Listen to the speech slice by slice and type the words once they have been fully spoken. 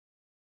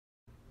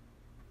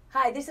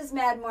Hi, this is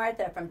Mad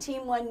Martha from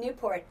Team One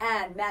Newport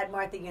and Mad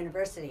Martha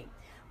University.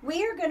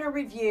 We are going to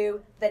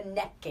review the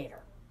neck gaiter.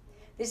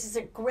 This is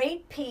a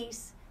great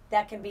piece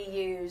that can be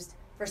used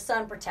for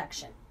sun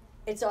protection.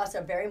 It's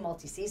also very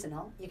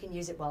multi-seasonal. You can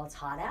use it while it's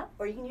hot out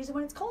or you can use it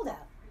when it's cold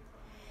out.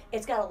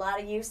 It's got a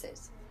lot of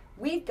uses.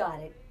 We've got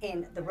it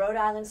in the Rhode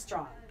Island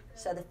Strong.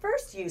 So the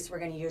first use we're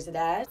going to use it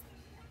as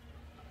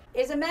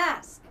is a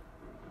mask.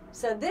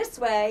 So this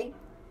way,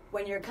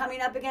 when you're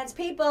coming up against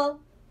people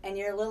and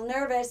you're a little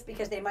nervous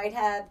because they might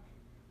have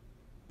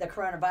the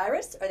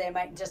coronavirus or they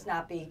might just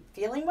not be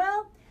feeling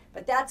well,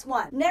 but that's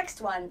one.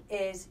 Next one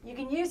is you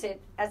can use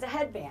it as a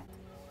headband.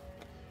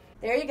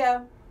 There you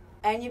go.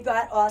 And you've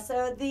got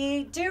also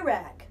the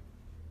do-rag.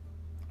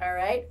 All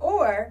right?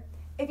 Or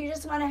if you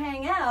just want to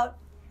hang out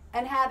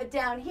and have it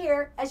down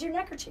here as your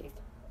neckerchief.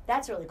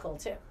 That's really cool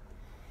too.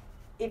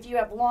 If you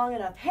have long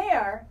enough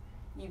hair,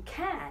 you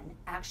can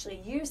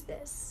actually use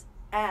this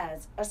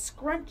as a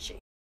scrunchie.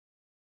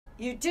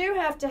 You do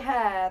have to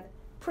have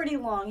pretty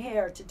long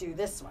hair to do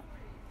this one,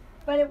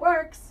 but it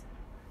works.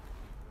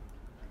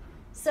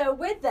 So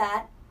with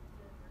that,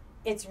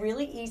 it's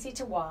really easy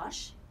to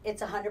wash.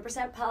 It's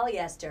 100%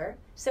 polyester,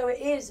 so it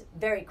is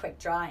very quick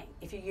drying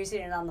if you're using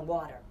it on the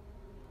water.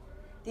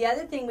 The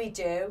other thing we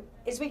do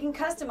is we can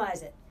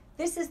customize it.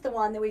 This is the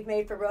one that we've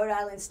made for Rhode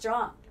Island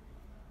Strong.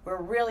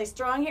 We're really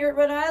strong here at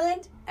Rhode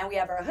Island, and we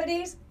have our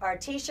hoodies, our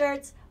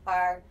t-shirts,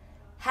 our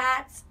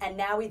hats, and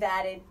now we've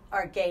added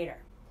our gaiter.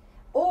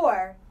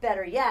 Or,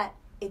 better yet,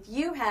 if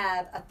you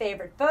have a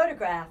favorite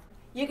photograph,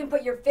 you can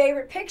put your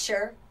favorite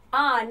picture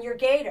on your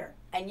gaiter,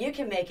 and you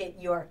can make it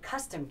your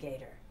custom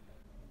gaiter.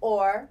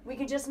 Or we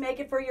can just make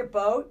it for your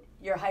boat,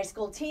 your high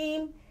school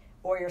team,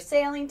 or your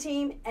sailing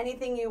team,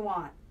 anything you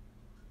want.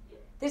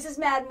 This is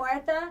Mad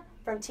Martha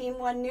from Team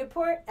One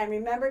Newport, and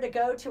remember to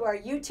go to our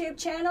YouTube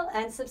channel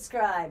and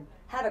subscribe.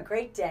 Have a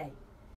great day.